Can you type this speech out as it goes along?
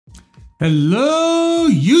Hello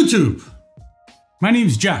YouTube! My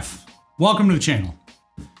name's Jeff. Welcome to the channel.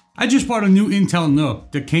 I just bought a new Intel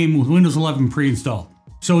NUC that came with Windows 11 pre-installed.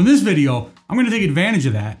 So in this video, I'm going to take advantage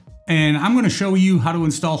of that and I'm going to show you how to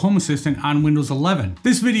install Home Assistant on Windows 11.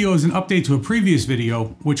 This video is an update to a previous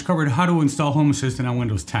video which covered how to install Home Assistant on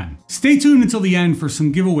Windows 10. Stay tuned until the end for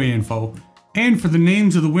some giveaway info and for the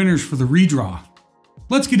names of the winners for the redraw.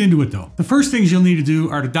 Let's get into it though. The first things you'll need to do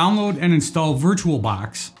are to download and install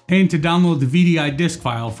VirtualBox and to download the VDI disk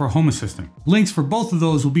file for Home Assistant. Links for both of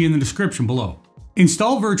those will be in the description below.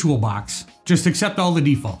 Install VirtualBox, just accept all the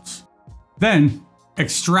defaults. Then,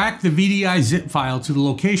 extract the VDI zip file to the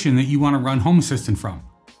location that you want to run Home Assistant from.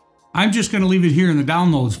 I'm just going to leave it here in the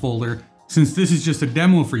downloads folder since this is just a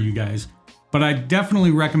demo for you guys, but I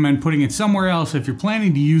definitely recommend putting it somewhere else if you're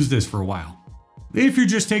planning to use this for a while. If you're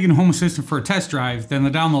just taking Home Assistant for a test drive, then the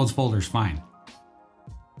downloads folder is fine.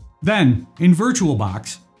 Then, in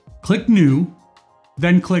VirtualBox, click New,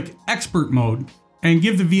 then click Expert Mode, and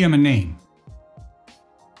give the VM a name.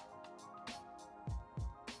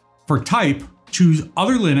 For type, choose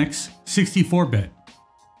Other Linux 64-bit.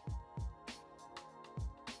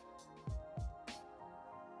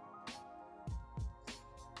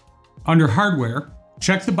 Under Hardware,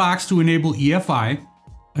 check the box to enable EFI,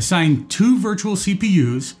 assign 2 virtual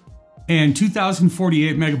CPUs, and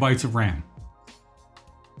 2048 megabytes of RAM.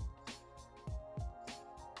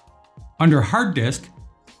 Under Hard Disk,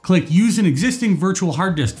 click Use an existing virtual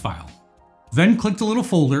hard disk file. Then click the little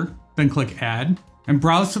folder, then click Add, and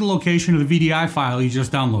browse to the location of the VDI file you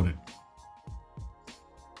just downloaded.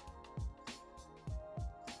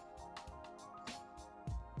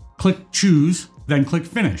 Click Choose, then click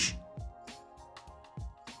Finish.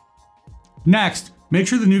 Next, make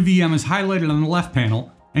sure the new VM is highlighted on the left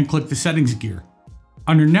panel and click the Settings gear.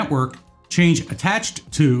 Under Network, change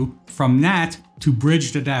Attached to from NAT to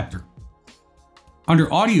Bridged Adapter.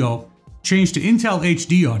 Under Audio, change to Intel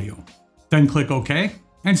HD Audio. Then click OK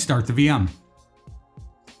and start the VM.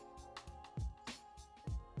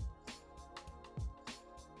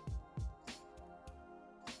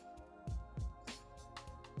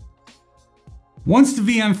 Once the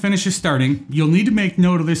VM finishes starting, you'll need to make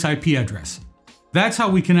note of this IP address. That's how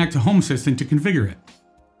we connect to Home Assistant to configure it.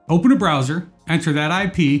 Open a browser, enter that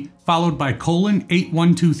IP, followed by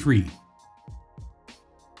 :8123.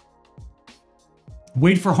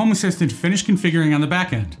 Wait for Home Assistant to finish configuring on the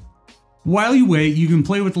back end. While you wait, you can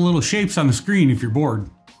play with the little shapes on the screen if you're bored.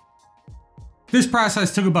 This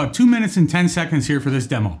process took about 2 minutes and 10 seconds here for this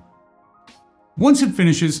demo. Once it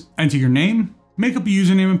finishes, enter your name, make up a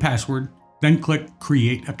username and password, then click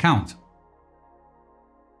Create Account.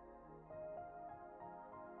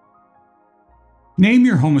 Name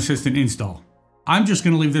your Home Assistant install. I'm just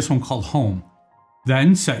going to leave this one called Home.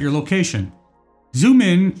 Then set your location. Zoom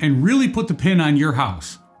in and really put the pin on your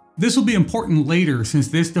house. This will be important later since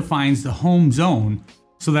this defines the home zone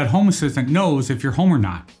so that Home Assistant knows if you're home or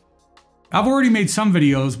not. I've already made some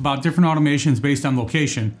videos about different automations based on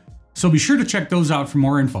location, so be sure to check those out for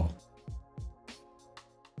more info.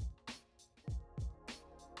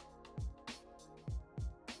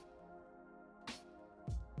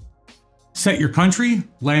 Set your country,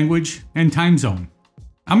 language, and time zone.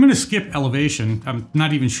 I'm going to skip elevation. I'm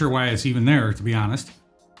not even sure why it's even there, to be honest.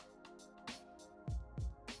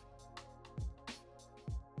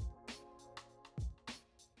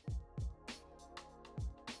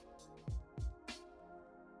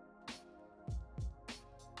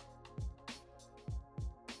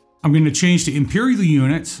 I'm going to change to imperial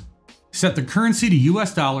units, set the currency to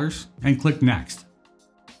US dollars, and click Next.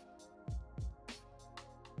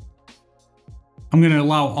 I'm going to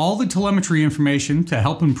allow all the telemetry information to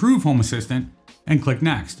help improve Home Assistant and click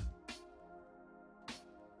Next.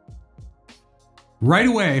 Right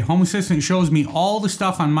away, Home Assistant shows me all the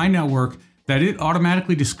stuff on my network that it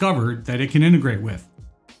automatically discovered that it can integrate with.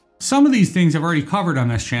 Some of these things I've already covered on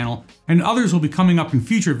this channel, and others will be coming up in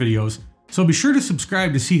future videos, so be sure to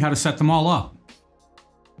subscribe to see how to set them all up.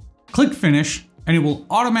 Click Finish, and it will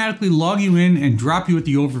automatically log you in and drop you at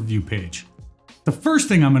the overview page. The first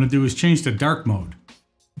thing I'm going to do is change to dark mode.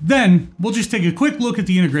 Then, we'll just take a quick look at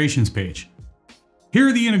the integrations page. Here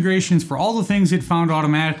are the integrations for all the things it found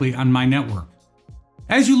automatically on my network.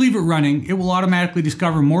 As you leave it running, it will automatically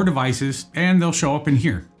discover more devices, and they'll show up in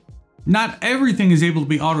here. Not everything is able to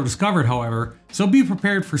be auto-discovered, however, so be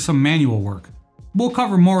prepared for some manual work. We'll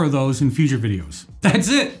cover more of those in future videos. That's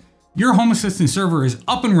it! Your Home Assistant server is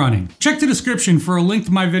up and running. Check the description for a link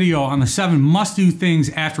to my video on the 7 must-do things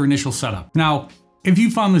after initial setup. Now, if you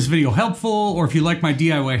found this video helpful, or if you like my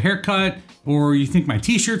DIY haircut, or you think my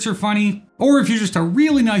t-shirts are funny, or if you're just a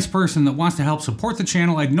really nice person that wants to help support the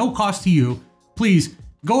channel at no cost to you, please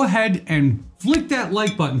go ahead and flick that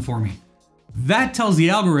like button for me. That tells the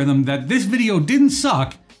algorithm that this video didn't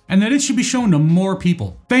suck and that it should be shown to more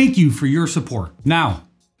people. Thank you for your support. Now,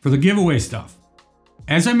 for the giveaway stuff.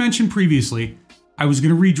 As I mentioned previously, I was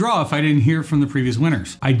going to redraw if I didn't hear from the previous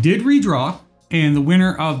winners. I did redraw, and the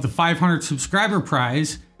winner of the 500 subscriber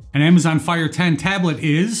prize, an Amazon Fire 10 tablet,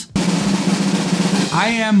 is I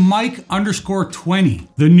am Mike _20.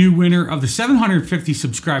 The new winner of the 750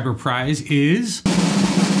 subscriber prize is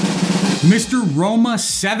Mr. Roma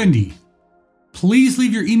 70. Please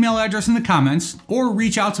leave your email address in the comments or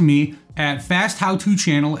reach out to me at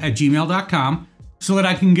fasthowtochannel@gmail.com so that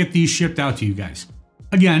I can get these shipped out to you guys.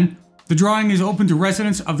 Again, the drawing is open to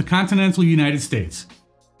residents of the continental United States.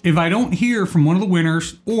 If I don't hear from one of the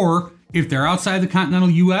winners, or if they're outside the continental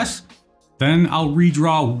US, then I'll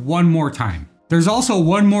redraw one more time. There's also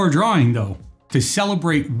one more drawing though, to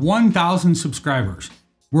celebrate 1,000 subscribers.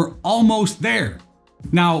 We're almost there.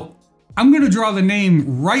 Now, I'm going to draw the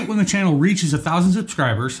name right when the channel reaches 1,000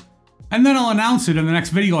 subscribers, and then I'll announce it in the next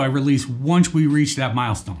video I release once we reach that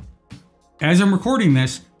milestone. As I'm recording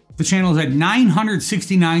this, the channel is at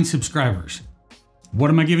 969 subscribers. What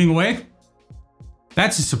am I giving away?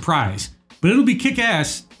 That's a surprise, but it'll be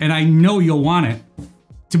kick-ass, and I know you'll want it.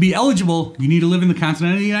 To be eligible, you need to live in the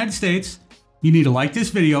continental United States, you need to like this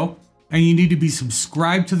video, and you need to be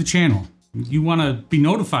subscribed to the channel. You want to be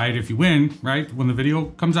notified if you win, right, when the video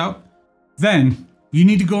comes out? Then, you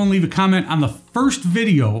need to go and leave a comment on the first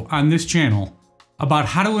video on this channel about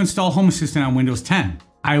how to install Home Assistant on Windows 10.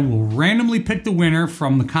 I will randomly pick the winner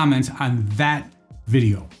from the comments on that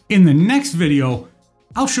video. In the next video,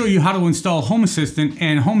 I'll show you how to install Home Assistant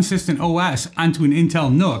and Home Assistant OS onto an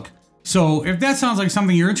Intel NUC. So if that sounds like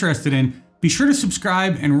something you're interested in, be sure to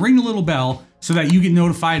subscribe and ring the little bell so that you get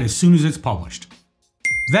notified as soon as it's published.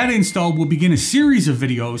 That install will begin a series of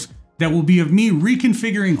videos that will be of me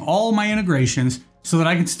reconfiguring all my integrations so that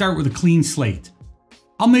I can start with a clean slate.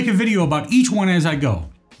 I'll make a video about each one as I go.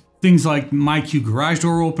 Things like MyQ garage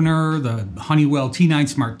door opener, the Honeywell T9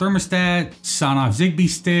 smart thermostat, Sonoff Zigbee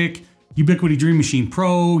stick, Ubiquiti Dream Machine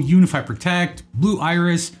Pro, UniFi Protect, Blue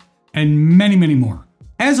Iris, and many, many more.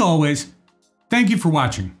 As always, thank you for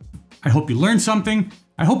watching. I hope you learned something,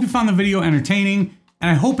 I hope you found the video entertaining,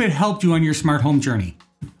 and I hope it helped you on your smart home journey.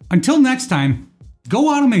 Until next time, go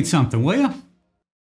automate something, will ya?